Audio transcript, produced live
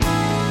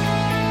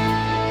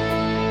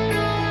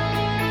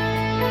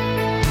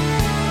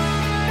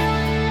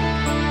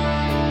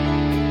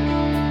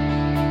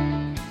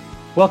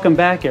Welcome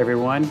back,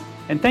 everyone,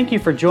 and thank you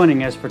for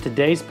joining us for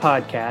today's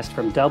podcast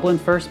from Dublin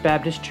First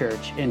Baptist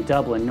Church in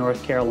Dublin,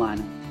 North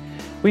Carolina.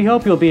 We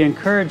hope you'll be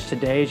encouraged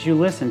today as you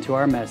listen to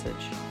our message.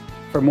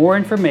 For more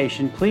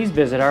information, please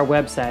visit our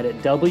website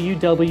at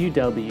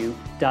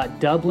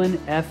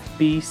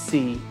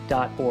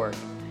www.dublinfbc.org.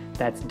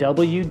 That's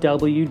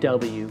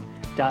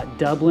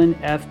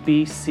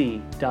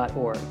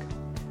www.dublinfbc.org.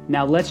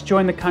 Now let's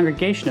join the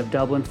congregation of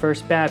Dublin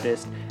First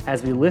Baptist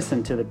as we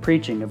listen to the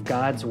preaching of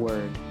God's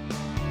Word.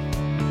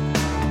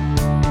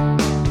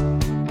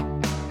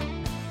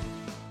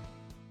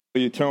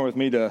 Will you turn with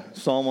me to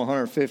Psalm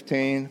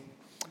 115,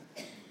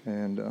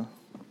 and the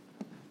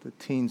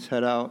teens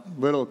head out.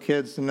 Little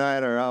kids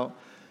tonight are out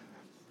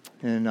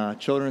in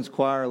children's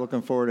choir.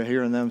 Looking forward to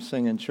hearing them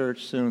sing in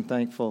church soon.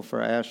 Thankful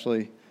for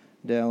Ashley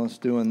Dallas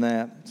doing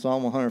that.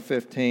 Psalm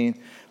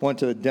 115. Went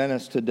to the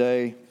dentist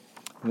today.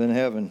 I've been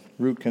having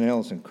root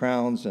canals and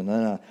crowns, and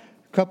then a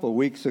couple of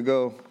weeks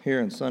ago here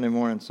in Sunday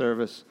morning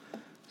service,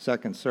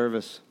 second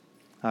service,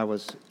 I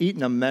was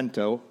eating a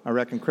Mento. I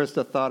reckon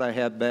Krista thought I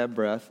had bad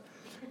breath.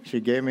 She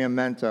gave me a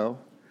Mento,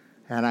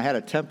 and I had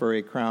a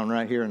temporary crown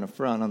right here in the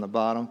front on the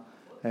bottom,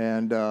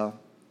 and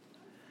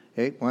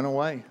it went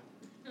away.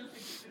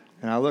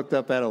 And I looked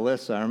up at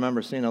Alyssa. I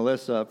remember seeing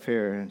Alyssa up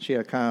here, and she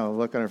had kind of a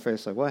look on her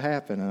face like, what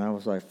happened? And I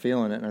was like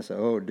feeling it, and I said,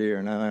 oh, dear.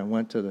 And then I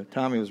went to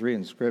Tommy was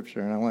reading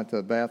scripture, and I went to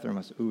the bathroom.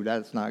 I said, ooh,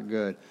 that's not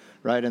good.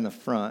 Right in the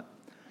front,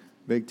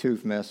 big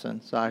tooth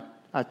missing. So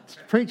I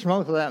preached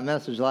most of that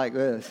message like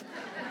this,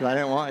 because I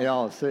didn't want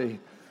y'all to see.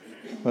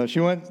 But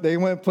they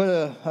went put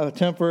a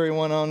temporary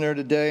one on there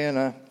today,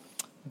 and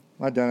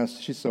my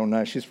dentist, she's so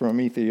nice. She's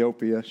from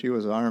Ethiopia. She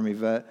was an Army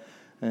vet,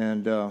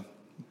 and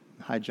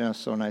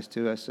hygienist so nice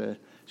too. She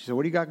said,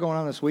 what do you got going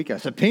on this weekend?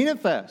 I said, Peanut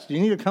Fest. You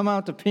need to come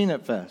out to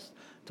Peanut Fest.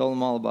 Told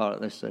them all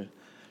about it.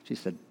 She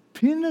said,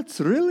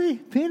 peanuts, really?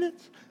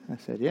 Peanuts? I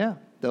said, yeah,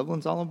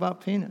 Dublin's all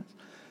about peanuts.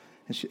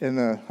 And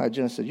the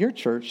hygienist said, your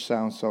church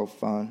sounds so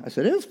fun. I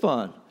said, it is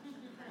fun.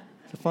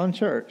 It's a fun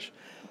church.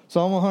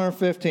 Psalm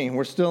 115.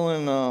 We're still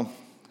in a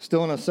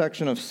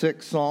section of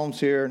 6 psalms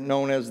here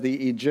known as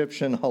the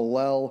Egyptian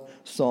Hallel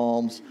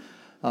Psalms.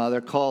 They're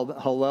called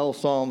Hallel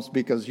Psalms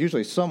because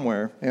usually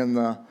somewhere in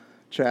the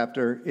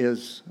chapter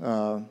is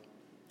the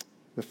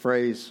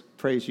phrase,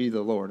 praise ye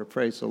the Lord, or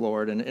praise the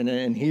Lord. And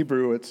in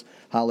Hebrew, it's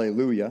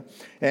hallelujah.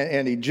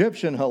 And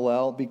Egyptian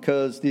Hallel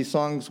because these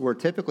songs were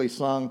typically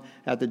sung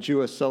at the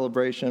Jewish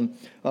celebration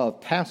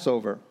of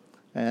Passover.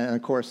 And,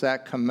 of course,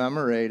 that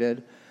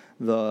commemorated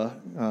the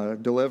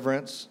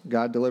deliverance,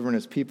 God delivering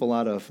his people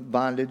out of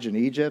bondage in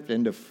Egypt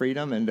into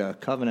freedom, into a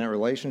covenant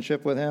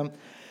relationship with him.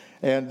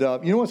 And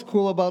you know what's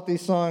cool about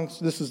these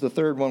songs? This is the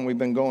third one we've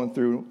been going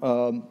through.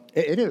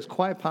 It is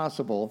quite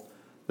possible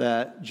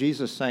that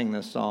Jesus sang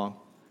this song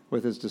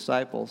with his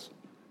disciples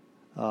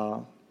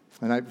the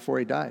night before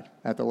he died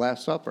at the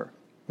Last Supper.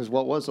 Because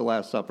what was the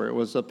Last Supper? It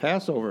was a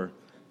Passover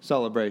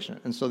celebration.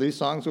 And so these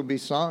songs would be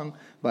sung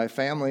by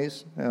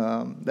families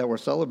that were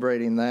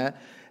celebrating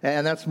that.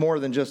 And that's more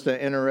than just an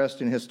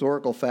interesting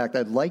historical fact.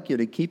 I'd like you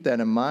to keep that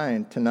in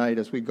mind tonight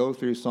as we go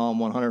through Psalm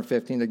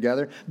 115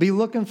 together. Be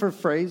looking for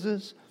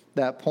phrases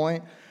that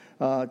point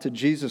to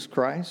Jesus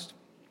Christ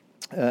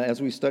as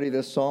we study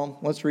this psalm.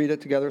 Let's read it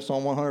together.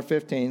 Psalm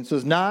 115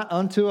 says, not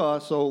unto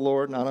us, O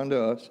Lord, not unto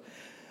us,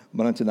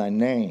 but unto thy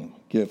name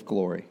give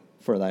glory,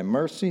 for thy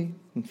mercy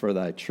and for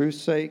thy truth's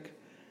sake.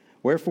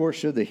 Wherefore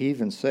should the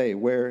heathen say,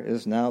 where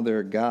is now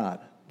their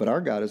God? But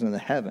our God is in the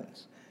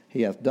heavens.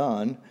 He hath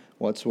done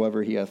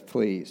whatsoever he hath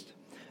pleased.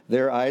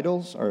 Their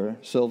idols are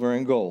silver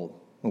and gold,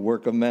 the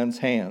work of men's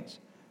hands.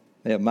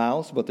 They have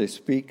mouths, but they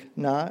speak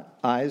not.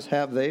 Eyes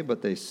have they,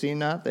 but they see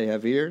not. They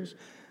have ears,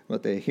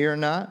 but they hear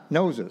not.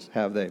 Noses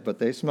have they, but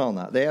they smell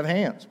not. They have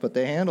hands, but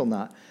they handle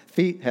not.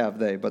 Feet have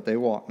they, but they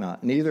walk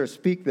not. Neither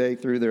speak they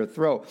through their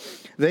throat.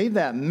 They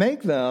that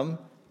make them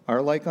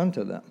are like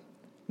unto them,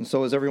 and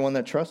so is everyone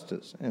that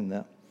trusteth in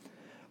them.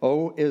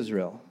 O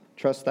Israel,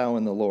 trust thou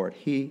in the Lord.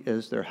 He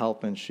is their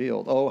help and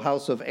shield. O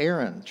house of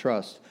Aaron,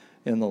 trust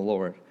in the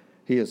Lord.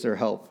 He is their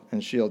help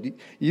and shield.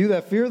 You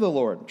that fear the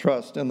Lord,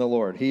 trust in the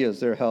Lord. He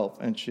is their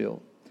help and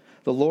shield.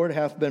 The Lord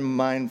hath been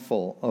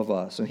mindful of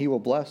us, and he will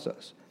bless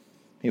us.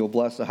 He will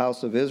bless the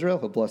house of Israel.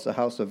 He'll bless the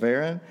house of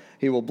Aaron.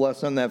 He will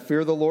bless them that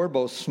fear the Lord,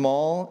 both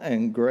small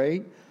and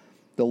great.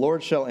 The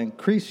Lord shall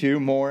increase you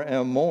more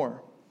and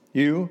more,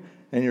 you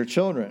and your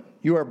children.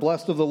 You are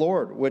blessed of the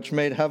Lord, which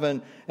made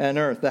heaven and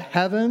earth. The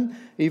heaven,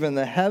 even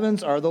the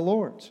heavens, are the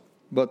Lord's,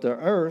 but the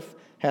earth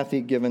hath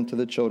he given to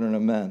the children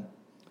of men.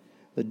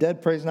 The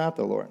dead praise not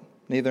the Lord,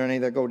 neither any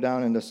that go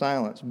down into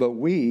silence. But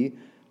we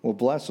will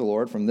bless the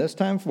Lord from this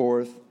time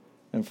forth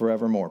and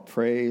forevermore.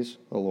 Praise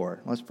the Lord.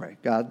 Let's pray.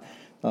 God,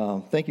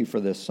 thank you for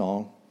this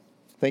song.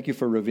 Thank you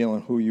for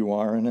revealing who you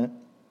are in it.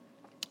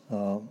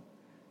 God,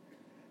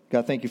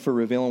 thank you for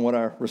revealing what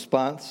our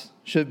response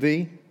should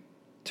be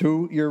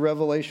to your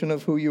revelation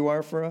of who you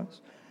are for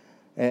us.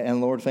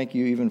 And Lord, thank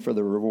you even for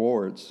the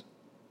rewards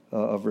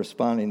of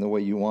responding the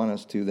way you want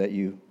us to that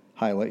you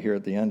highlight here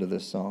at the end of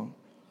this song.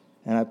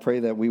 And I pray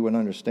that we would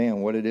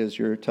understand what it is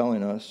you're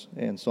telling us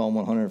in Psalm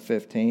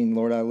 115.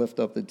 Lord, I lift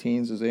up the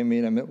teens as they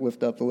meet. I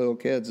lift up the little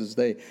kids as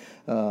they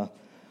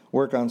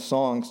work on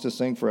songs to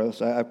sing for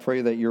us. I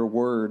pray that your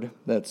word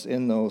that's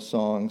in those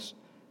songs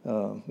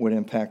would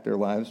impact their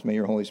lives. May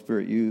your Holy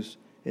Spirit use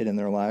it in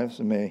their lives,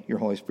 and may your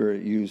Holy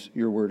Spirit use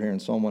your word here in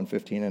Psalm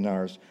 115 in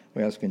ours.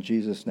 We ask in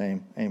Jesus'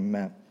 name,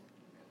 amen.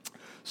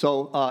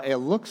 So it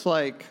looks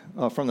like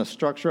from the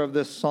structure of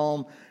this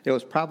psalm, it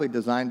was probably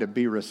designed to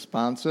be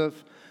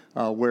responsive,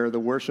 where the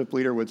worship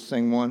leader would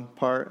sing one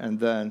part, and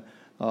then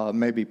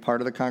maybe part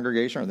of the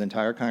congregation or the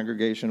entire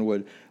congregation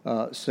would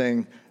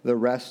sing the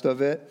rest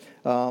of it.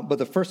 But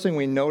the first thing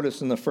we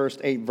notice in the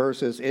first 8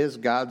 verses is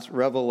God's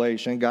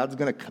revelation. God's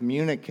going to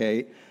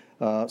communicate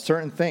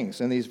certain things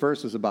in these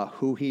verses about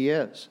who he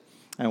is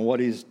and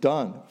what he's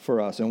done for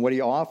us and what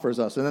he offers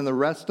us. And then the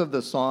rest of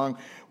the song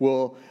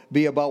will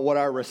be about what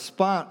our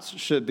response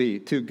should be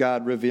to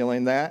God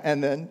revealing that,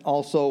 and then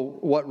also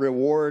what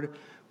reward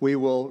we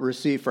will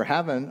receive for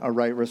having a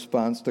right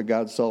response to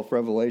God's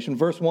self-revelation.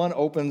 Verse 1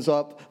 opens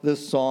up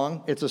this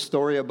song. It's a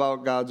story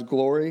about God's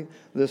glory,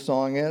 this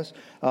song is.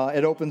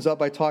 It opens up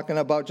by talking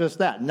about just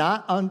that.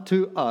 Not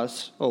unto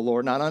us, O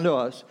Lord, not unto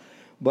us,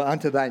 but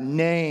unto thy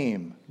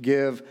name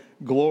give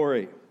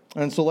glory.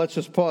 And so let's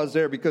just pause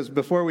there, because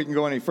before we can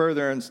go any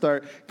further and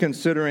start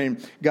considering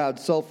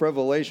God's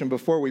self-revelation,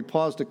 before we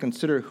pause to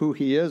consider who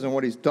he is and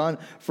what he's done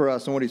for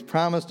us and what he's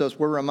promised us,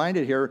 we're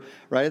reminded here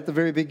right at the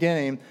very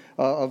beginning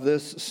of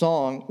this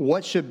song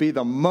what should be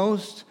the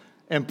most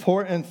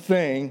important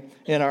thing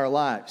in our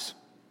lives: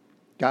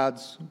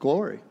 God's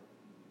glory.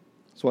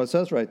 That's what it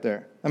says right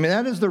there. I mean,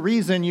 that is the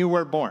reason you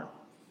were born.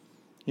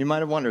 You might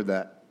have wondered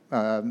that.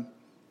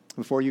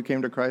 Before you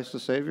came to Christ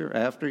the Savior,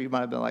 after, you might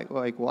have been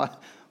like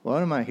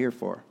what am I here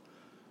for?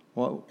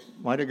 Well,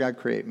 why did God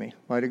create me?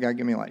 Why did God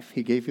give me life?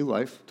 He gave you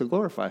life to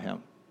glorify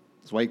him.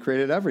 That's why he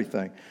created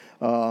everything.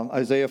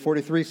 Isaiah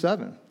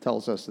 43:7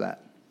 tells us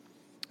that.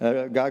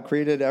 God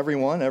created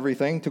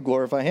everything to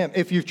glorify him.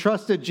 If you've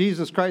trusted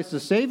Jesus Christ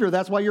as Savior,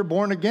 that's why you're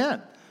born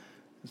again.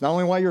 It's not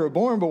only why you were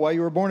born, but why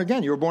you were born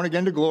again. You were born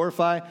again to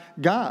glorify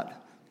God.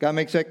 God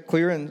makes that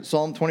clear in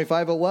Psalm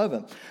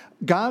 25:11.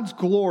 God's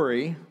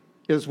glory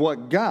is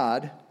what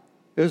God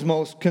is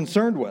most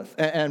concerned with.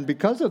 And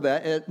because of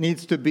that, it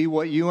needs to be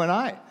what you and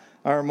I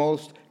are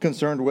most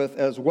concerned with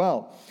as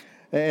well.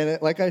 And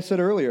like I said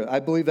earlier, I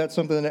believe that's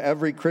something that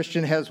every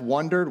Christian has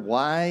wondered.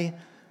 Why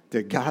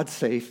did God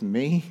save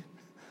me?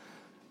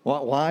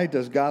 Why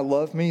does God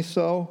love me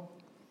so?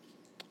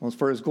 Well, it's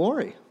for his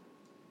glory.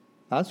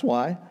 That's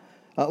why.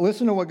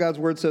 Listen to what God's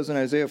word says in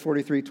Isaiah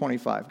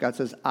 43:25. God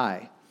says,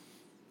 I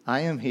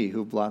am he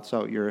who blots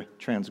out your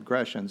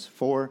transgressions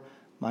for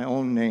my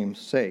own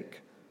name's sake,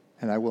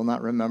 and I will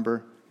not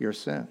remember your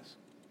sins.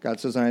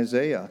 God says in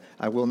Isaiah,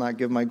 I will not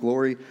give my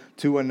glory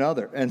to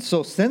another. And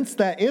so since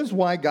that is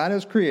why God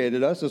has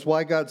created us, is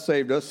why God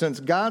saved us, since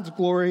God's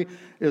glory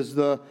is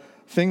the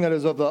thing that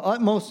is of the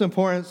utmost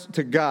importance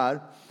to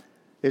God,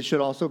 it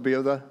should also be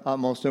of the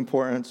utmost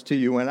importance to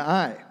you and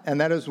I. And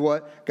that is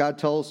what God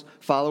tells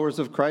followers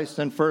of Christ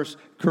in 1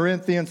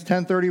 Corinthians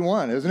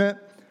 10:31, isn't it?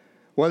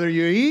 Whether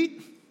you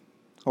eat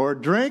or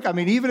drink, I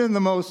mean, even in the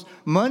most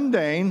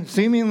mundane,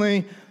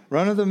 seemingly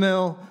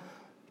run-of-the-mill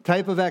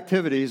type of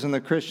activities in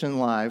the Christian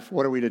life,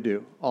 what are we to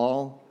do?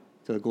 All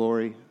to the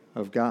glory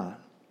of God.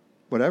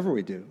 Whatever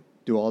we do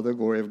all to the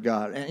glory of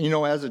God. And,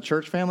 as a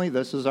church family,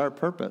 this is our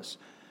purpose.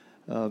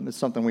 It's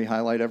something we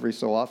highlight every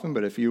so often,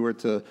 but if you were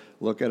to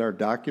look at our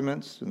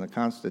documents in the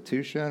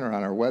Constitution or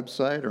on our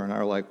website or in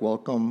our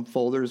welcome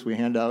folders we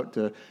hand out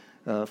to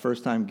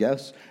first-time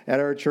guests at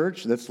our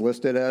church, that's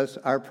listed as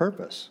our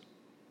purpose: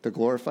 to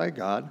glorify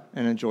God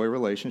and enjoy a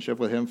relationship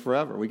with him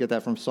forever. We get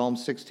that from Psalm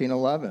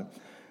 16:11,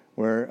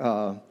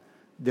 where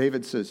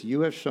David says,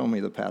 you have shown me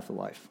the path of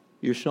life.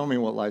 You show me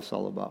what life's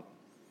all about.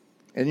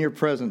 In your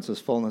presence is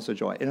fullness of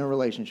joy. In a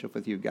relationship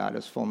with you, God,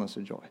 is fullness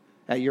of joy.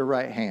 At your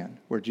right hand,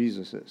 where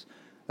Jesus is,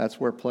 that's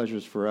where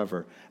pleasures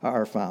forever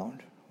are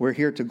found. We're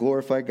here to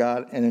glorify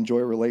God and enjoy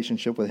a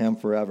relationship with him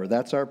forever.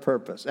 That's our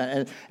purpose.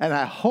 And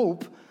I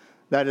hope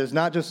that is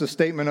not just a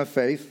statement of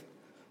faith,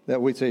 that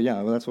we'd say,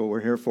 yeah, well, that's what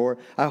we're here for.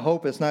 I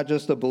hope it's not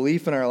just a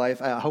belief in our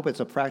life. I hope it's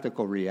a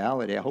practical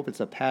reality. I hope it's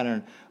a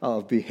pattern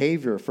of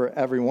behavior for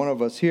every one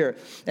of us here.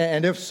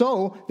 And if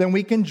so, then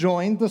we can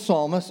join the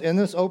psalmist in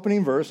this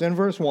opening verse, in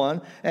verse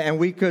 1, and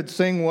we could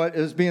sing what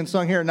is being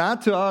sung here.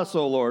 Not to us,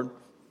 O Lord,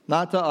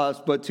 not to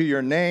us, but to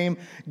your name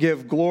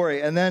give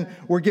glory. And then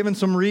we're given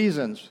some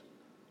reasons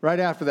right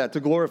after that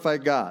to glorify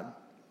God.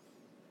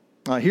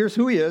 Here's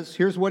who he is.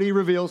 Here's what he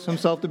reveals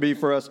himself to be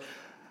for us.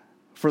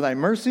 For thy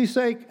mercy's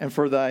sake and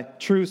for thy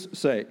truth's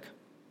sake.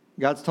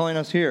 God's telling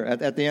us here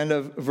at the end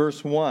of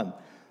verse 1,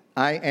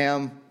 I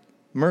am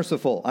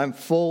merciful. I'm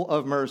full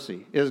of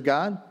mercy. Is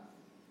God?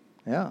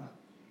 Yeah.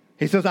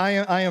 He says,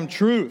 I am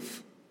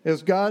truth.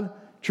 Is God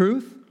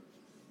truth?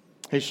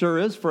 He sure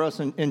is for us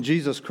in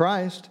Jesus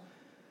Christ.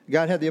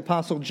 God had the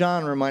Apostle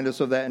John remind us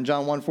of that in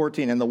John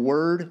 1:14. And the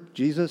Word,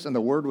 Jesus, and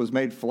the Word was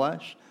made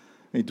flesh.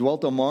 And he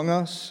dwelt among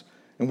us,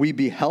 and we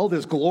beheld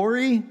his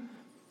glory.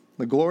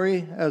 The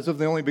glory as of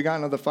the only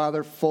begotten of the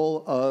Father,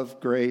 full of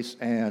grace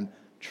and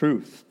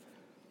truth.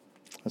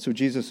 That's who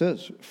Jesus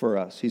is for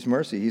us. He's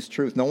mercy. He's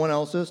truth. No one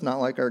else is, not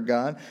like our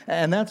God.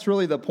 And that's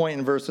really the point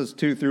in verses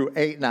 2 through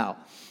 8 now.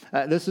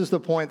 This is the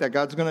point that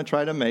God's going to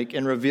try to make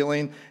in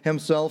revealing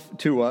himself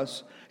to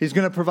us. He's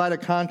going to provide a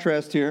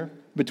contrast here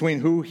between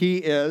who he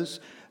is,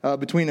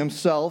 between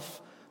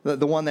himself,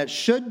 the one that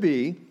should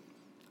be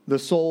the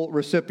sole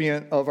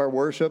recipient of our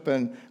worship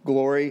and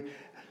glory.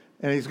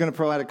 And he's going to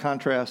provide a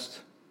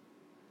contrast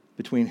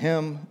between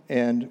him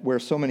and where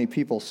so many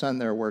people send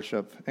their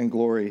worship and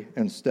glory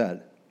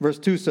instead. Verse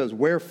 2 says,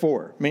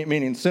 wherefore,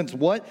 meaning since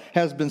what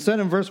has been said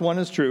in verse 1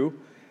 is true,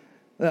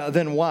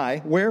 then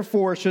why?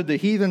 Wherefore should the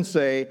heathen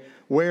say,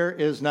 where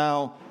is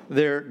now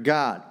their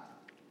God?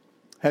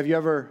 Have you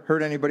ever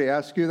heard anybody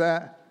ask you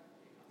that?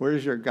 Where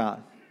is your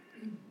God?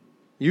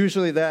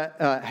 Usually that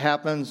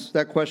happens,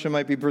 that question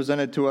might be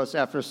presented to us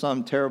after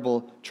some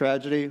terrible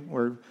tragedy.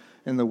 We're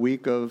in the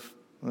week of,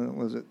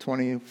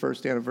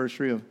 22nd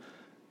anniversary of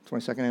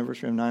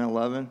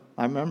 9/11.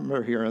 I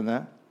remember hearing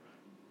that.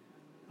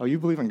 Oh, you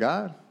believe in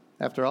God?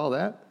 After all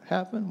that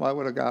happened? Why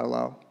would a God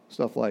allow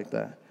stuff like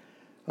that?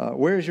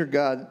 Where's your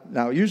God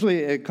now? Usually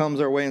it comes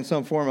our way in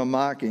some form of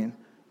mocking.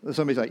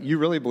 Somebody's like, you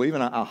really believe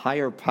in a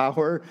higher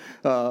power?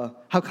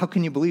 How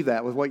can you believe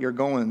that with what you're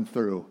going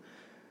through?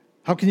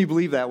 How can you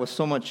believe that with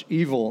so much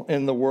evil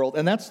in the world?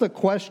 And that's the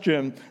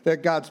question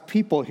that God's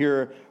people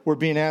here were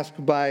being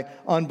asked by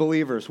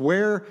unbelievers.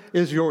 Where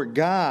is your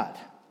God?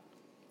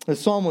 The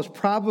psalm was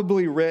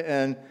probably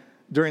written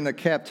during the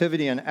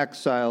captivity and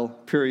exile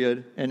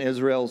period in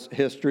Israel's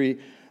history.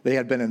 They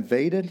had been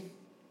invaded.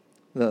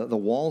 The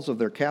walls of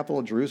their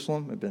capital,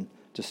 Jerusalem, had been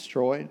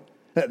destroyed.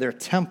 Their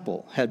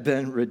temple had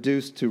been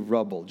reduced to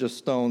rubble, just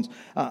stones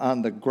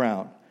on the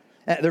ground.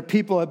 Their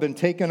people had been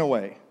taken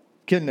away,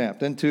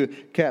 kidnapped into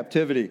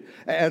captivity.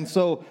 And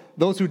so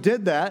those who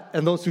did that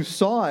and those who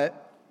saw it,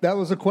 that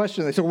was a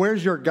question. They said,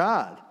 where's your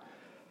God?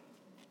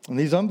 And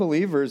these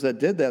unbelievers that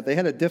did that, they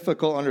had a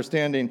difficult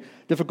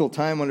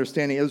time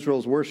understanding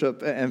Israel's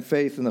worship and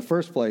faith in the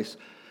first place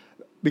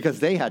because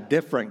they had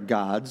different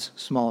gods,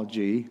 small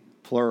g,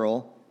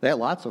 plural. They had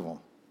lots of them.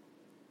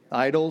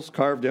 Idols,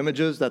 carved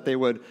images that they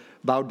would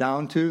bow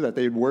down to, that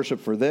they'd worship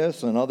for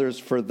this and others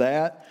for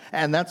that.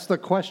 And that's the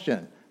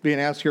question being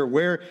asked here,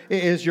 where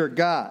is your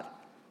God?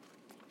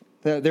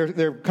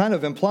 They're kind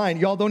of implying,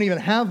 y'all don't even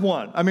have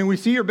one. I mean, we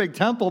see your big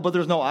temple, but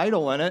there's no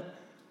idol in it.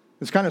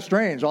 It's kind of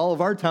strange. All of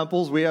our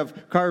temples, we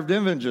have carved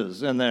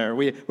images in there.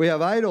 We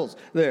have idols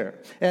there.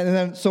 And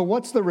then, so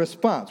what's the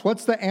response?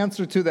 What's the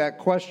answer to that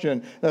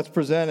question that's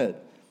presented?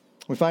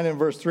 We find in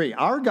verse 3,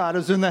 our God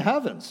is in the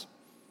heavens,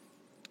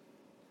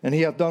 and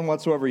he hath done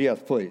whatsoever he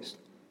hath pleased.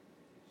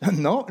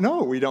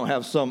 No, we don't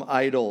have some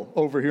idol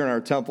over here in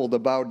our temple to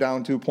bow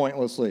down to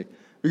pointlessly,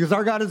 because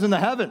our God is in the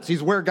heavens.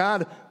 He's where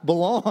God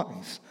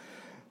belongs.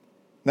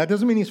 That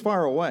doesn't mean he's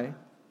far away.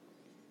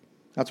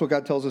 That's what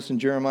God tells us in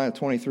Jeremiah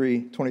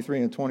 23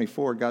 and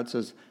 24. God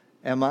says,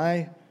 am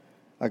I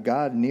a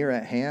God near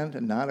at hand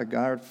and not a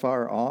God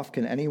far off?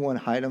 Can anyone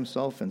hide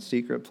himself in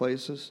secret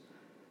places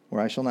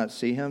where I shall not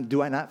see him?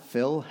 Do I not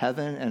fill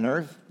heaven and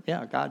earth?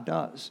 Yeah, God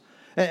does.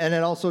 And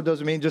it also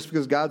doesn't mean just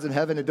because God's in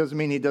heaven, it doesn't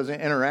mean he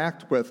doesn't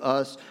interact with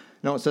us.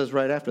 No, it says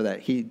right after that,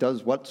 he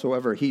does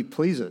whatsoever he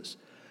pleases.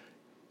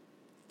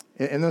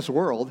 In this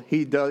world,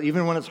 he does,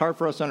 even when it's hard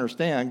for us to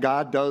understand,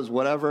 God does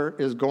whatever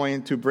is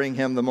going to bring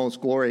him the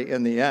most glory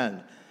in the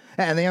end.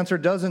 And the answer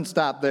doesn't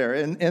stop there.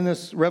 In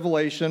this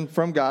revelation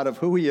from God of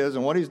who he is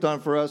and what he's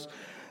done for us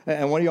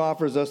and what he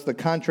offers us, the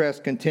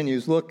contrast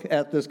continues. Look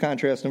at this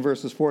contrast in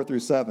verses 4 through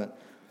 7.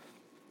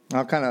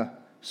 I'll kind of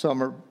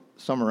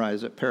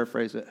summarize it,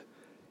 paraphrase it.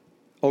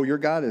 Oh, your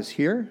God is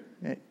here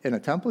in a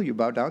temple? You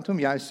bow down to him?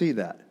 Yeah, I see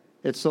that.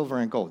 It's silver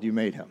and gold. You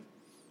made him.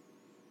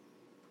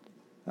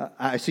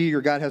 I see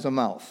your God has a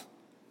mouth,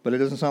 but it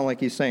doesn't sound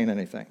like he's saying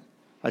anything.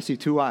 I see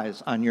two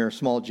eyes on your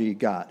small g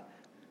God,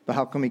 but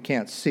how come he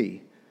can't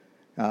see?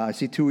 I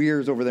see two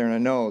ears over there and a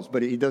nose,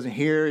 but he doesn't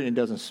hear and he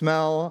doesn't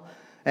smell.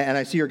 And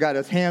I see your God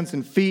has hands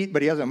and feet,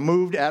 but he hasn't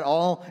moved at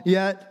all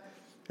yet.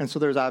 And so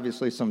there's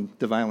obviously some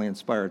divinely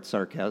inspired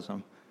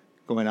sarcasm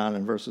going on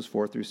in verses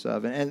 4 through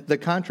 7. And the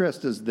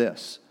contrast is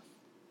this.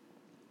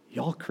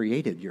 Y'all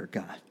created your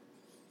God.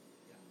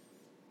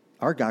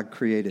 Our God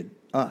created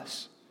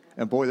us.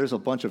 And boy, there's a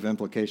bunch of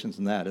implications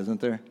in that, isn't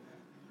there?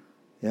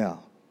 Yeah.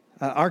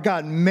 Our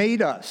God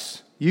made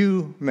us.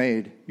 You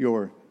made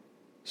your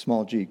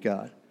small g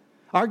God.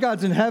 Our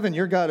God's in heaven.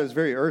 Your God is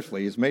very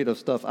earthly. He's made of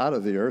stuff out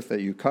of the earth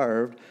that you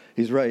carved.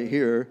 He's right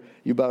here.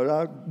 You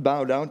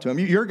bow down to him.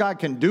 Your God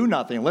can do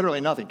nothing,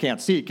 literally nothing.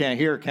 Can't see, can't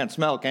hear, can't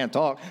smell, can't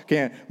talk,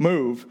 can't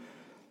move.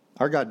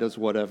 Our God does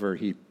whatever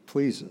he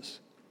pleases.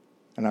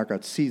 And our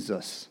God sees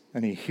us,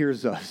 and he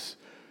hears us.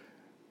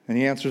 And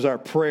he answers our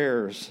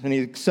prayers, and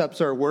he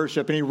accepts our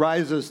worship, and he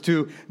rises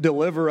to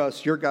deliver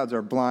us. Your gods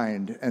are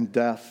blind and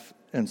deaf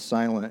and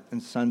silent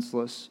and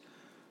senseless,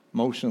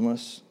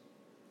 motionless,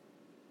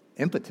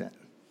 impotent.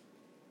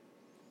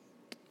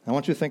 I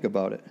want you to think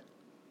about it.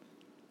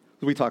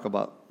 We talk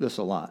about this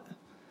a lot.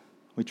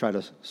 We try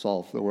to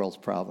solve the world's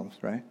problems,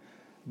 right?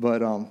 But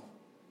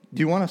do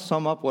you want to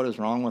sum up what is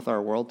wrong with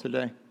our world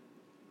today?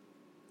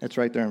 It's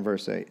right there in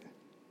verse 8.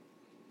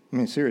 I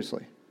mean,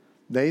 seriously.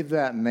 They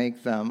that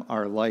make them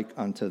are like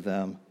unto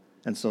them,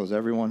 and so is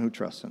everyone who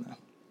trusts in them.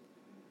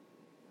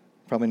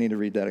 Probably need to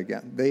read that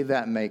again. They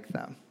that make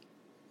them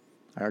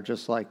are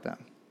just like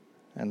them,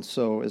 and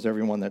so is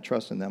everyone that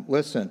trusts in them.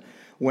 Listen,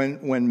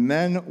 when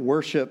men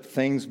worship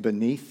things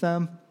beneath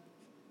them,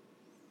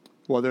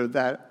 whether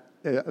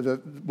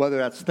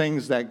that's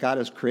things that God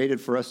has created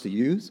for us to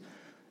use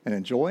and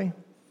enjoy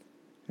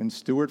and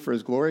steward for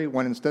his glory,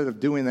 when instead of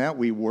doing that,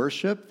 we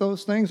worship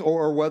those things,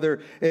 or whether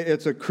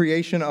it's a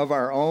creation of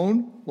our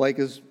own, like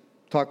is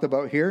talked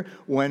about here,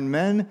 when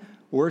men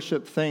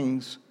worship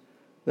things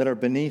that are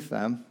beneath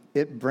them,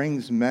 it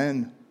brings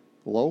men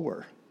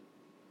lower.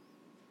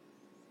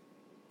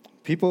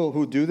 People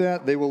who do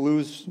that, they will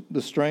lose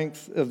the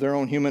strength of their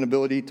own human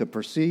ability to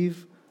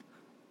perceive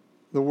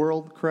the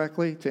world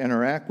correctly, to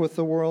interact with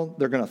the world.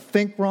 They're going to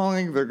think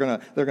wrongly. They're going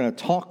to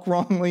talk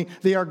wrongly.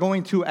 They are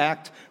going to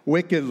act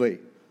wickedly.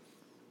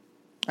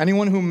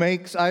 Anyone who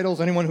makes idols,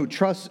 anyone who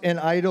trusts in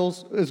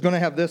idols is going to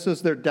have this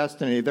as their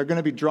destiny. They're going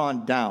to be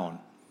drawn down,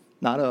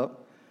 not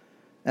up.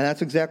 And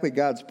that's exactly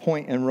God's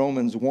point in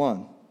Romans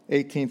 1,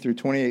 18 through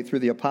 28 through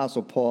the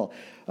Apostle Paul.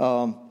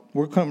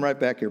 We'll come right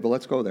back here, but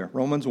let's go there.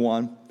 Romans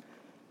 1,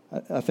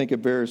 I think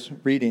it bears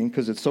reading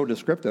because it's so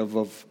descriptive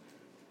of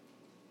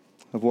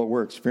what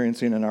we're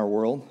experiencing in our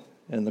world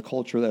and the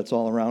culture that's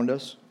all around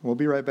us. We'll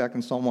be right back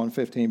in Psalm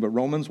 115, but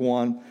Romans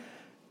 1,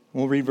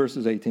 we'll read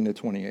verses 18 to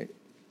 28.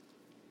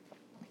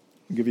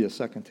 I'll give you a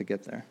second to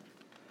get there.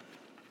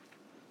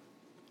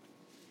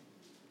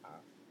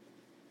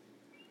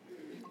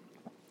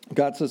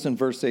 God says in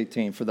verse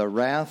 18, "For the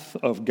wrath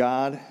of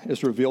God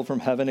is revealed from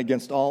heaven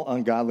against all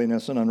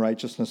ungodliness and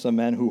unrighteousness of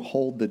men who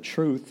hold the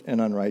truth in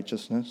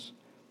unrighteousness,"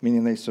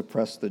 meaning they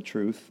suppress the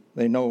truth.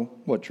 They know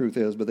what truth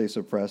is, but they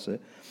suppress it.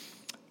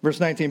 Verse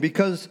 19,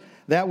 "Because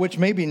that which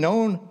may be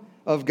known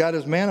of God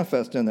is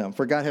manifest in them,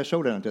 for God has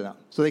showed it unto them."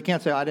 So they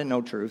can't say, "I didn't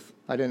know truth.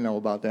 I didn't know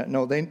about that."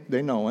 No,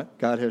 they know it.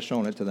 God has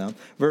shown it to them.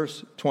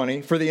 Verse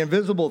 20, "For the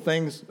invisible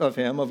things of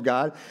him, of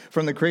God,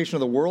 from the creation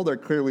of the world are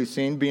clearly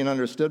seen, being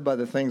understood by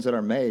the things that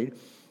are made,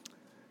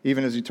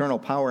 even his eternal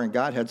power and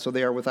Godhead, so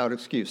they are without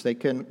excuse." They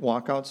can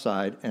walk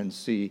outside and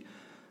see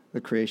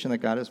the creation that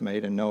God has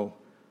made and know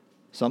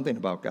something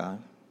about God.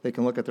 They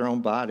can look at their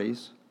own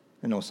bodies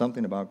and know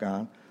something about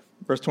God.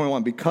 Verse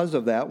 21, "Because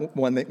of that,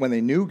 when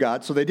they knew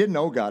God," so they did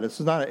know God.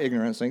 This is not an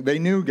ignorance thing. They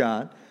knew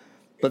God,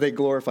 but they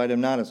glorified him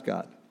not as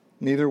God.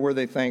 Neither were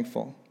they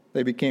thankful.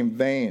 They became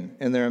vain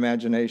in their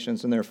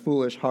imaginations, and their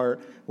foolish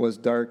heart was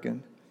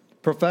darkened.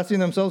 Professing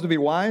themselves to be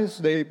wise,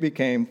 they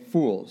became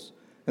fools.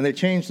 And they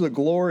changed the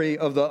glory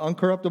of the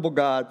uncorruptible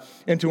God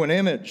into an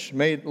image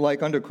made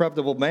like unto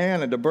corruptible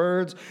man, and to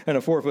birds, and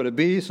to four-footed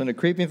beasts, and to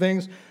creeping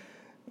things.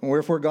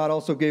 Wherefore God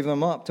also gave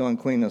them up to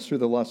uncleanness through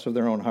the lusts of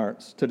their own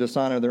hearts, to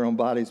dishonor their own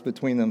bodies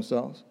between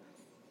themselves.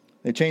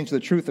 They changed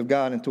the truth of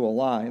God into a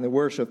lie, and they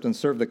worshipped and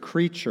served the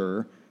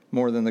creature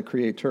more than the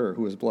Creator,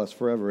 who is blessed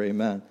forever.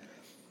 Amen.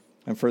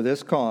 And for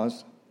this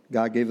cause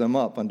God gave them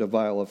up unto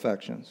vile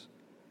affections.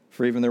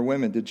 For even their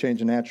women did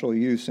change a natural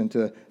use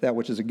into that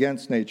which is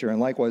against nature, and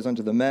likewise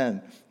unto the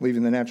men,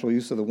 leaving the natural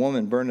use of the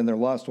woman, burned in their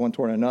lust one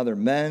toward another.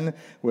 Men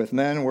with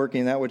men,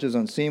 working that which is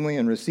unseemly,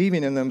 and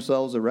receiving in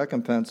themselves the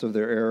recompense of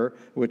their error,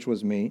 which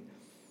was meat.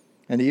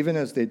 And even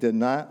as they did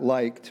not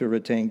like to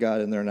retain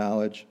God in their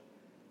knowledge,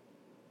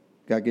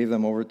 God gave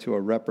them over to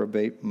a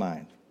reprobate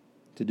mind,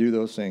 to do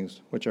those things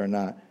which are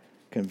not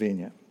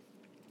convenient."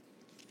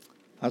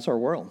 That's our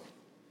world.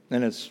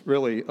 And it's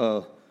really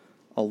a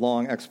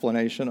long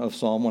explanation of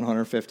Psalm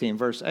 115,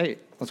 verse 8.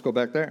 Let's go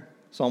back there.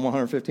 Psalm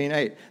 115,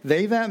 8.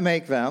 "They that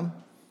make them,"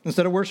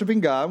 instead of worshiping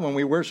God, when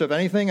we worship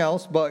anything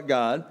else but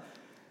God,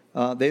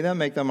 "they that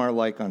make them are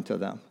like unto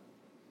them.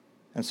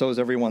 And so is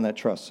everyone that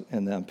trusts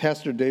in them."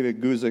 Pastor David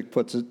Guzik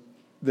puts it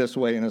this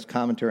way in his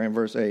commentary on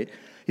verse 8.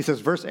 He says,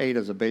 verse 8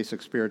 is a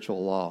basic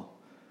spiritual law.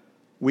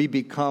 We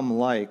become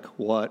like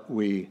what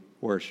we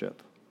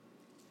worship.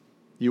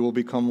 You will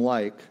become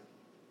like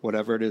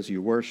whatever it is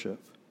you worship.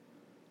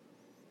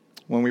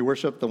 When we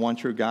worship the one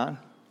true God,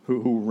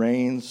 who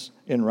reigns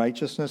in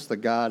righteousness, the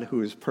God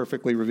who is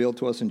perfectly revealed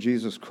to us in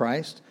Jesus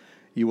Christ,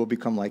 you will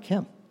become like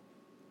him.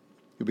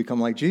 You'll become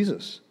like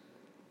Jesus.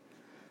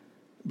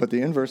 But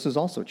the inverse is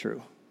also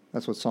true.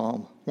 That's what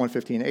Psalm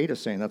 115:8 is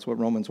saying. That's what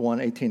Romans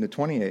 1:18 to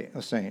 28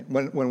 is saying.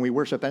 When we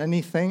worship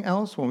anything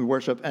else, when we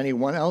worship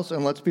anyone else,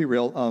 and let's be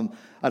real,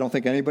 I don't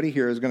think anybody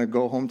here is going to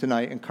go home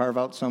tonight and carve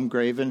out some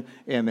graven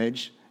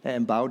image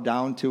and bow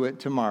down to it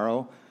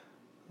tomorrow.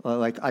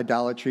 Like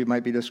idolatry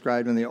might be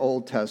described in the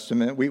Old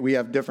Testament. We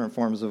have different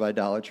forms of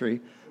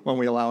idolatry when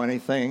we allow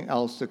anything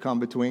else to come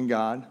between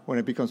God, when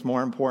it becomes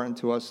more important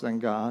to us than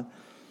God.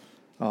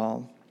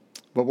 But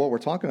what we're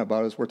talking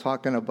about is we're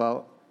talking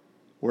about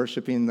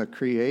worshiping the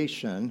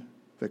creation,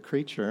 the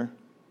creature,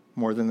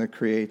 more than the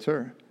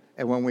Creator.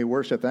 And when we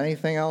worship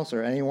anything else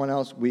or anyone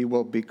else, we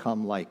will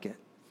become like it.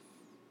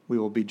 We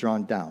will be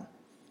drawn down.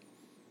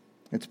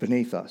 It's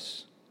beneath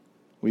us.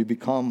 We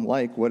become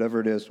like whatever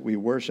it is we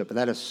worship.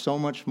 That is so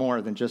much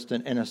more than just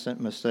an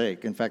innocent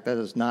mistake. In fact, that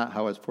is not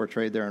how it's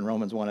portrayed there in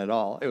Romans 1 at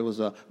all. It was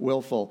a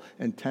willful,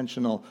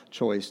 intentional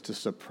choice to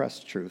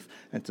suppress truth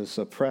and to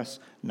suppress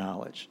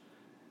knowledge.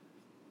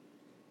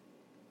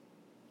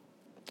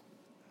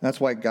 That's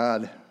why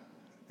God,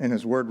 in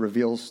His Word,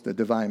 reveals the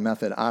divine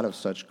method out of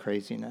such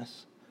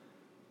craziness.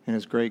 In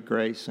His great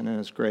grace and in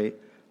His great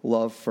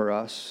love for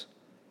us,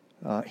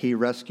 He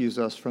rescues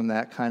us from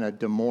that kind of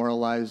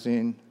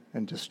demoralizing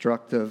and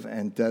destructive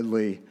and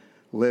deadly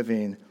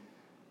living.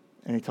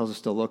 And He tells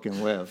us to look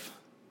and live.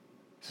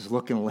 He says,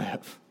 look and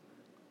live.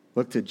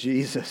 Look to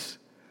Jesus.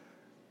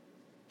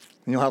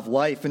 And you'll have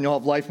life, and you'll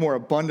have life more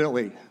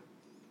abundantly.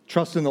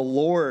 Trust in the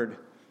Lord.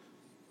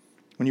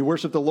 When you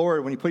worship the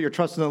Lord, when you put your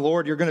trust in the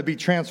Lord, you're going to be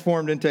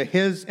transformed into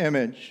His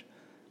image.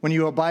 When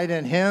you abide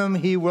in Him,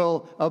 He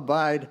will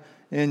abide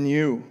in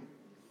you.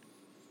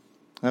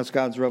 That's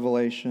God's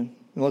revelation.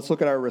 And let's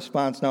look at our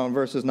response now in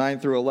verses 9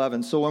 through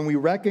 11. So when we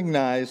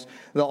recognize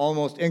the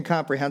almost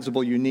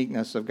incomprehensible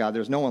uniqueness of God,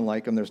 there's no one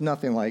like Him, there's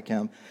nothing like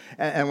Him,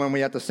 and when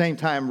we at the same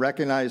time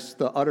recognize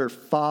the utter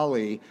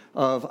folly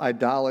of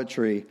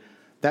idolatry,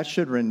 that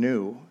should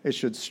renew. It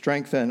should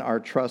strengthen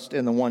our trust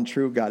in the one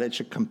true God. It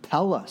should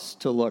compel us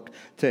to look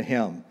to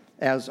Him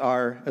as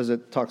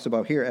it talks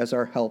about here, as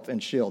our help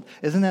and shield.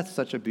 Isn't that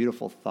such a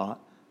beautiful thought,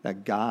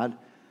 that God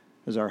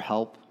is our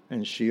help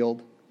and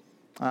shield?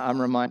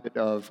 I'm reminded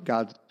of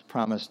God's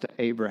promise to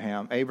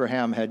Abraham.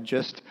 Abraham had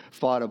just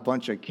fought a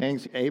bunch of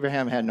kings.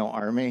 Abraham had no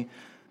army.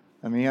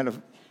 I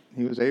mean,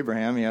 he was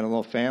Abraham. He had a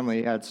little family.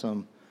 He had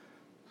some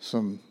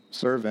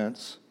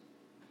servants.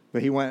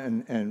 But he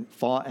went and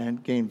fought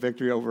and gained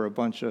victory over a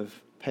bunch of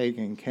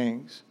pagan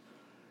kings.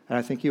 And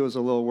I think he was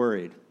a little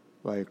worried.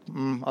 Like,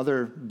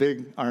 other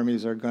big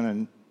armies are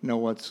going to know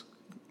what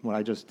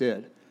I just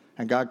did.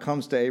 And God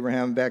comes to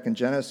Abraham back in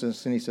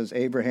Genesis, and He says,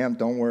 Abraham,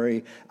 don't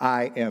worry.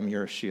 I am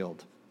your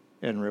shield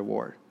and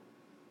reward.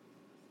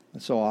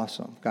 That's so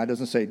awesome. God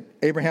doesn't say,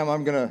 Abraham,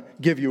 I'm going to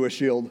give you a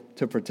shield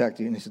to protect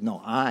you. And He says,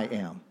 no, I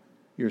am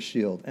your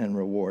shield and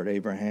reward,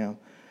 Abraham.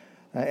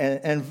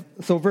 And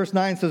so verse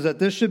 9 says that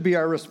this should be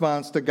our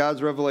response to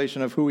God's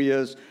revelation of who He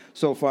is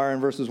so far in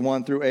verses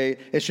 1 through 8.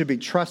 It should be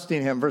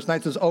trusting Him. Verse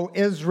 9 says, O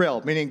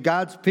Israel, meaning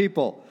God's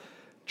people,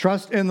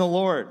 trust in the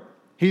Lord.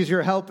 He's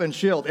your help and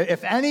shield.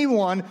 If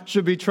anyone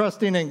should be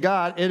trusting in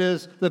God, it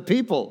is the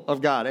people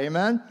of God.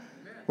 Amen?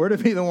 We're to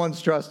be the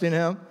ones trusting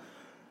Him.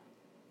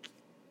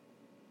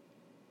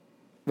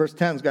 Verse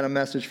 10's got a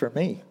message for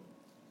me,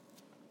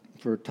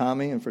 for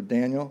Tommy and for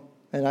Daniel,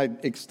 and I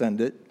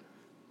extend it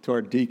to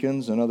our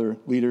deacons and other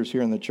leaders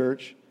here in the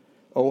church.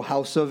 O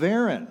house of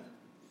Aaron,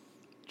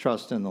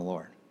 trust in the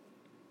Lord.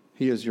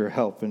 He is your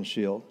help and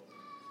shield.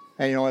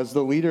 And, as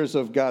the leaders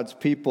of God's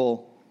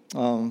people,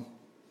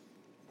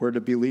 we're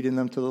to be leading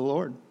them to the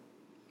Lord.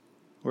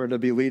 We're to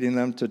be leading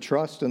them to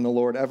trust in the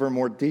Lord ever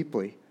more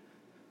deeply.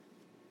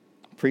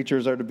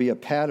 Preachers are to be a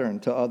pattern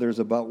to others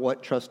about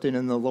what trusting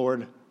in the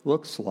Lord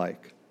looks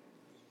like.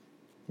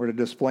 We're to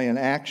display in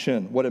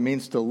action what it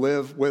means to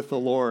live with the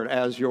Lord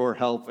as your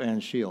help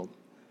and shield.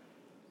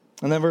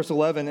 And then verse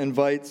 11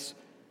 invites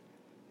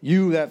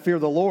you that fear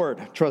the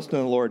Lord, trust in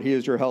the Lord. He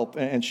is your help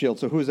and shield.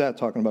 So who's that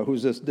talking about?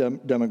 Who's this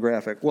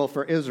demographic? Well,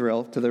 for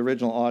Israel, to the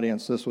original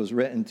audience this was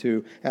written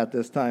to at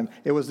this time,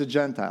 it was the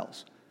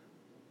Gentiles.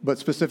 But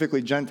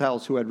specifically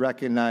Gentiles who had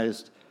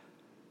recognized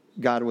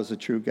God was a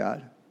true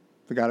God.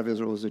 The God of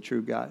Israel was a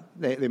true God.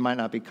 They might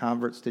not be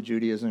converts to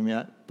Judaism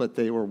yet, but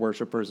they were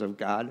worshipers of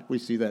God. We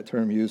see that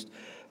term used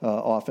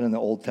often in the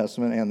Old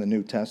Testament and the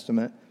New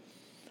Testament.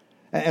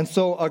 And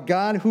so a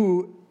God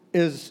who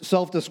is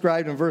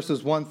self-described in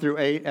verses 1 through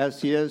 8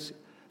 as He is,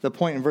 the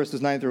point in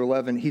verses 9 through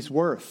 11, He's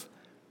worth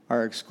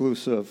our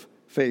exclusive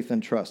faith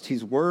and trust.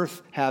 He's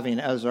worth having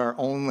as our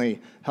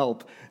only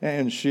help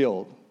and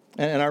shield.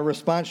 And our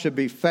response should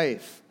be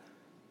faith.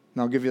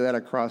 And I'll give you that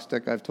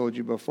acrostic I've told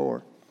you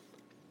before.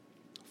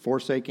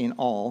 Forsaking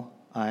all,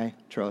 I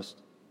trust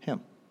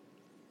Him.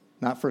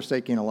 Not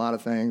forsaking a lot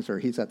of things, or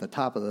He's at the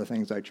top of the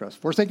things I trust.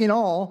 Forsaking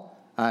all,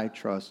 I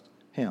trust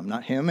Him.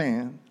 Not Him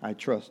and I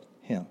trust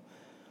Him.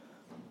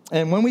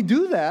 And when we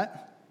do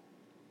that,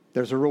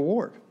 there's a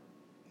reward.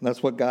 And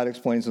that's what God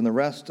explains in the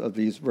rest of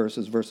these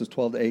verses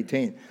 12 to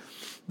 18.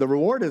 The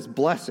reward is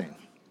blessing.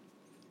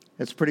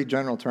 It's a pretty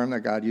general term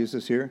that God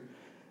uses here.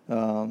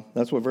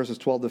 That's what verses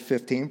 12 to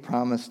 15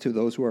 promise to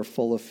those who are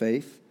full of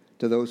faith.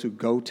 To those who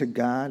go to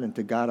God and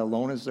to God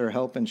alone as their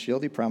help and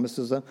shield, He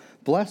promises a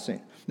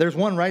blessing. There's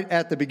one right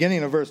at the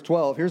beginning of verse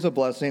 12. Here's a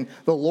blessing.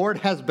 The Lord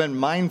has been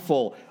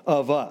mindful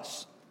of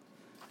us.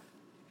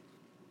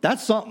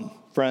 That's something,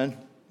 friend,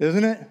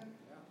 isn't it?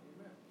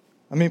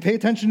 I mean, pay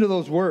attention to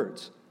those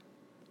words.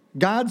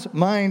 God's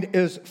mind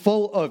is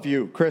full of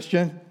you,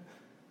 Christian.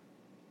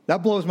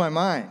 That blows my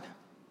mind.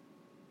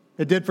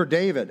 It did for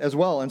David as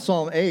well in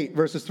Psalm 8,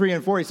 verses 3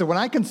 and 4. He said, when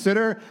I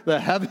consider the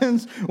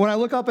heavens, when I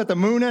look up at the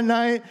moon at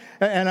night,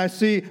 and I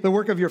see the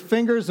work of your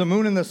fingers, the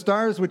moon and the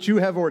stars, which you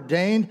have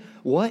ordained,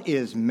 what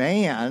is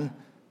man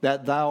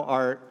that thou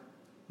art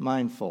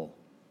mindful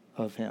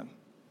of him?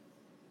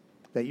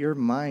 that your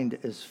mind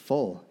is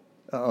full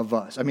of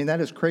us. I mean, that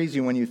is crazy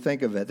when you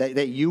think of it,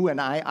 that you and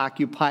I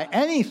occupy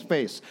any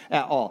space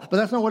at all. But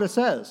that's not what it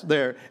says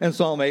there in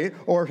Psalm 8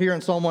 or here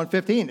in Psalm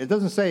 115. It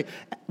doesn't say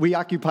we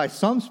occupy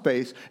some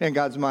space in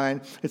God's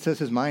mind. It says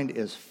his mind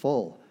is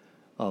full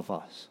of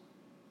us.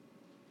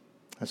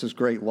 That's his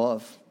great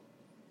love.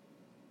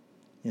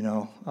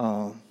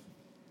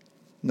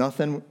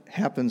 Nothing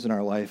happens in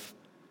our life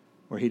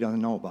where he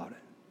doesn't know about it.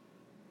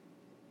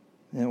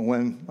 And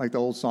when, like the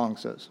old song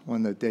says,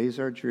 when the days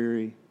are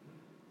dreary,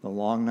 the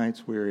long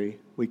nights weary,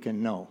 we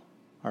can know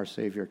our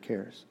Savior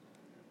cares.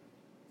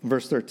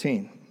 Verse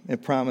 13,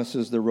 it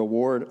promises the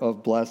reward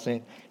of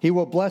blessing. He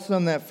will bless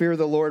them that fear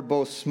the Lord,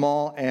 both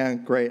small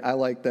and great. I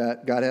like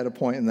that. God had a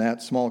point in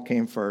that. Small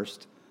came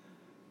first.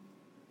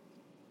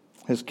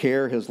 His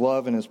care, his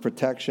love, and his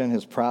protection,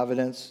 his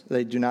providence,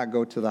 they do not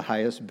go to the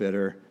highest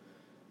bidder.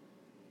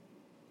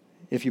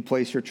 If you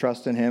place your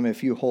trust in him,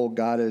 if you hold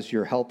God as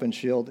your help and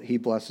shield, he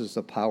blesses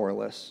the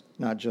powerless,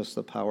 not just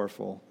the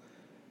powerful.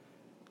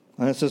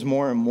 And it says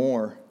more and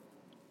more.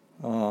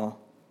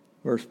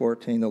 Verse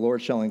 14, the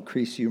Lord shall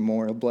increase you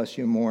more. He'll bless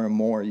you more and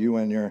more, you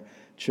and your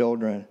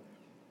children.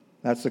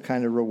 That's the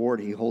kind of reward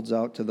he holds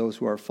out to those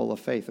who are full of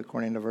faith,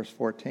 according to verse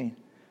 14.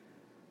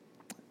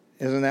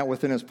 Isn't that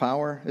within his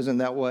power? Isn't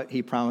that what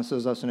he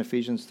promises us in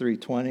Ephesians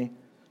 3:20?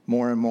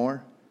 More and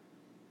more?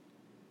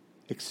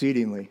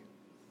 Exceedingly,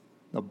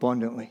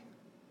 abundantly,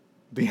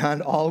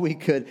 beyond all we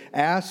could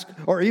ask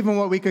or even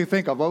what we could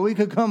think of, what we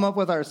could come up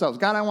with ourselves.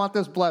 God, I want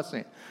this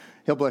blessing.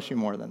 He'll bless you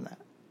more than that.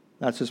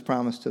 That's his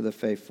promise to the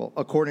faithful,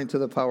 according to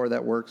the power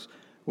that works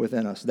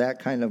within us. That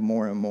kind of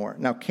more and more.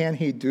 Now, can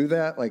he do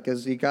that? Like,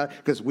 is he God?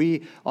 Because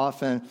we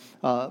often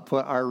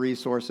put our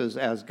resources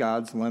as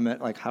God's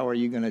limit. Like, how are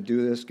you going to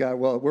do this, God?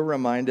 Well, we're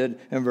reminded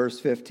in verse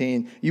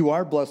 15, you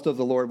are blessed of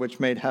the Lord, which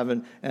made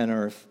heaven and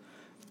earth.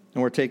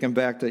 And we're taken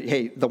back to,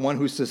 hey, the one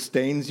who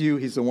sustains you,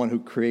 he's the one who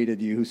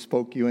created you, who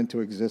spoke you into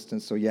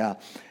existence. So, yeah,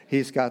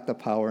 he's got the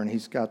power, and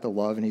he's got the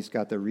love, and he's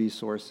got the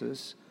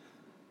resources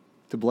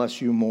to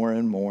bless you more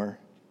and more.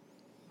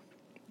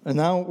 And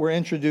now we're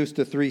introduced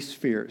to three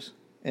spheres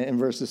in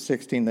verses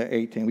 16 to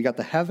 18. We got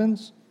the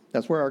heavens.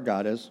 That's where our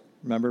God is.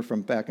 Remember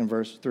from back in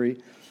verse 3.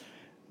 And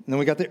then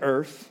we got the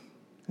earth.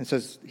 It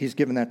says he's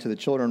given that to the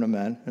children of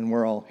men, and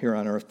we're all here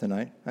on earth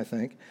tonight, I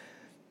think.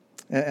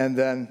 And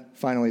then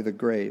finally the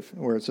grave,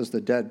 where it says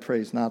the dead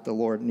praise not the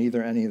Lord,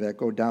 neither any that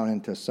go down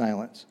into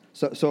silence.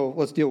 So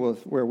let's deal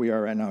with where we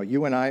are right now.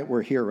 You and I,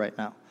 we're here right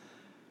now.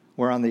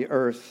 We're on the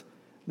earth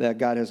that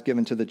God has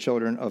given to the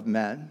children of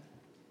men.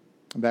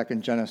 Back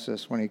in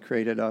Genesis, when he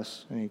created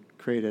us and he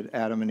created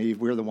Adam and Eve,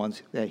 we're the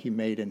ones that he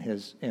made in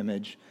his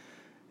image.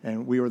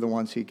 And we were the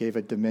ones he gave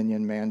a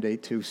dominion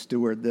mandate to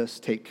steward this,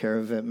 take care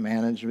of it,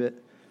 manage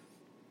it.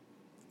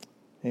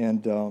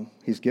 And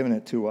he's given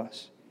it to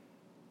us.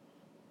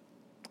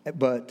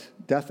 But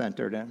death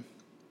entered in.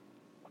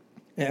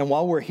 And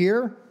while we're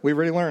here, we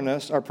already learned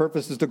this. Our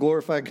purpose is to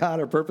glorify God.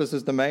 Our purpose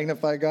is to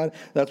magnify God.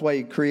 That's why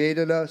he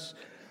created us.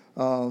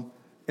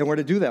 And we're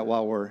to do that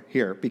while we're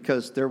here,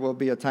 because there will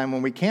be a time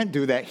when we can't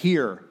do that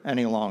here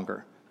any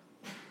longer.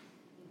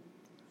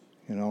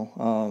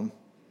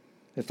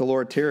 If the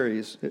Lord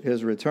tarries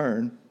his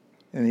return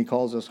and he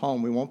calls us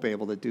home, we won't be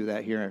able to do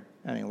that here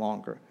any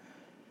longer.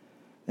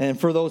 And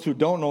for those who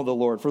don't know the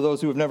Lord, for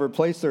those who have never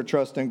placed their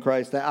trust in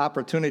Christ, the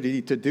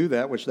opportunity to do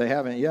that, which they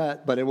haven't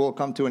yet, but it will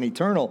come to an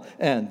eternal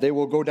end. They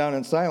will go down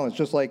in silence,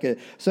 just like it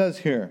says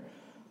here.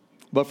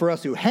 But for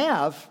us who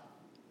have,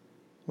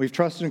 we've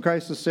trusted in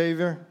Christ as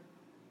Savior,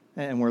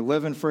 and we're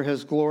living for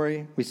his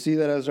glory. We see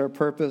that as our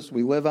purpose.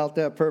 We live out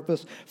that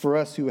purpose. For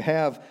us who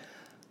have,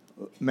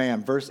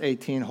 verse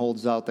 18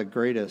 holds out the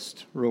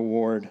greatest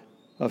reward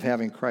of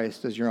having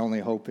Christ as your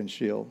only hope and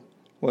shield.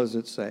 What does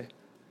it say?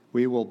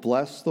 We will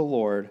bless the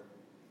Lord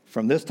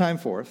from this time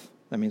forth.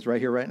 That means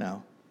right here, right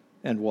now.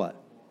 And what?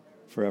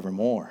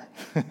 Forevermore.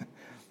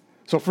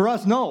 So for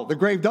us, no, the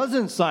grave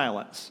doesn't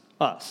silence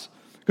us.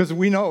 Because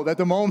we know that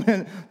the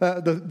moment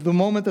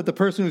that the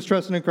person who's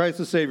trusting in Christ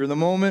as Savior, the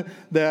moment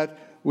that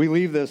we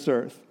leave this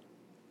earth,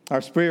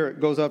 our spirit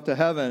goes up to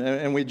heaven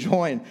and we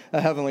join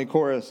a heavenly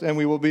chorus. And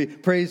we will be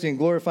praising,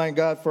 glorifying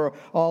God for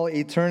all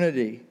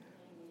eternity.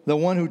 The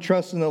one who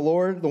trusts in the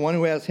Lord, the one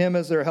who has him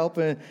as their help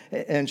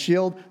and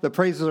shield, the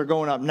praises are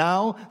going up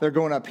now. They're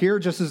going up here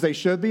just as they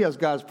should be, as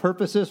God's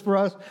purpose is for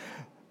us.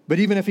 But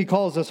even if he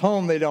calls us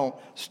home, they don't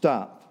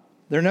stop.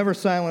 They're never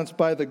silenced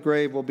by the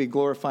grave. We'll be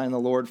glorifying the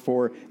Lord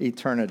for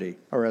eternity,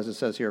 or as it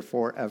says here,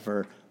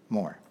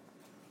 forevermore.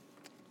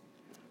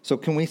 So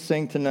can we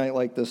sing tonight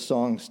like this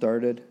song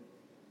started?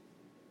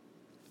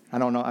 I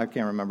don't know. I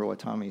can't remember what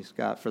Tommy's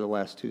got for the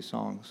last two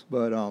songs.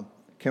 But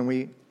can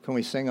we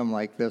sing them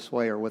like this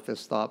way or with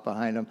this thought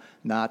behind them?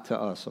 Not to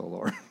us, O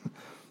Lord.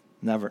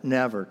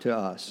 Never to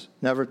us.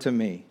 Never to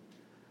me.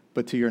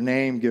 But to your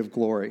name give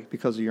glory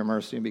because of your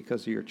mercy and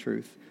because of your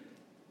truth.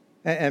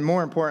 And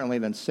more importantly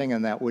than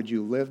singing that, would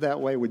you live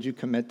that way? Would you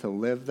commit to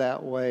live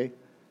that way?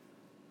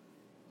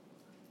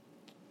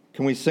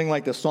 Can we sing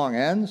like the song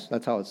ends?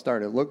 That's how it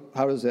started. Look,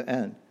 how does it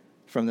end?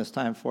 from this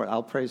time forth.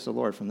 I'll praise the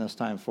Lord from this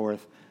time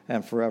forth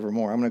and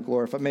forevermore. I'm going to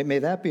glorify. May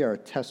that be our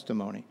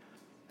testimony.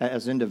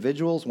 As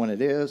individuals, when it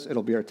is,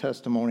 it'll be our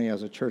testimony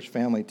as a church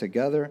family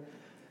together.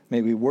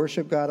 May we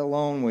worship God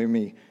alone.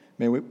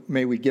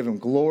 May we give him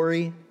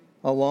glory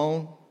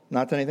alone,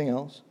 not to anything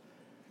else.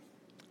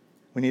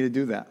 We need to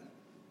do that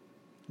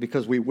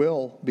because we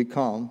will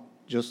become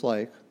just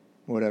like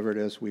whatever it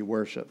is we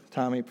worship.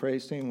 Tommy,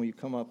 praise team, will you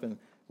come up and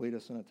lead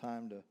us in a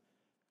time to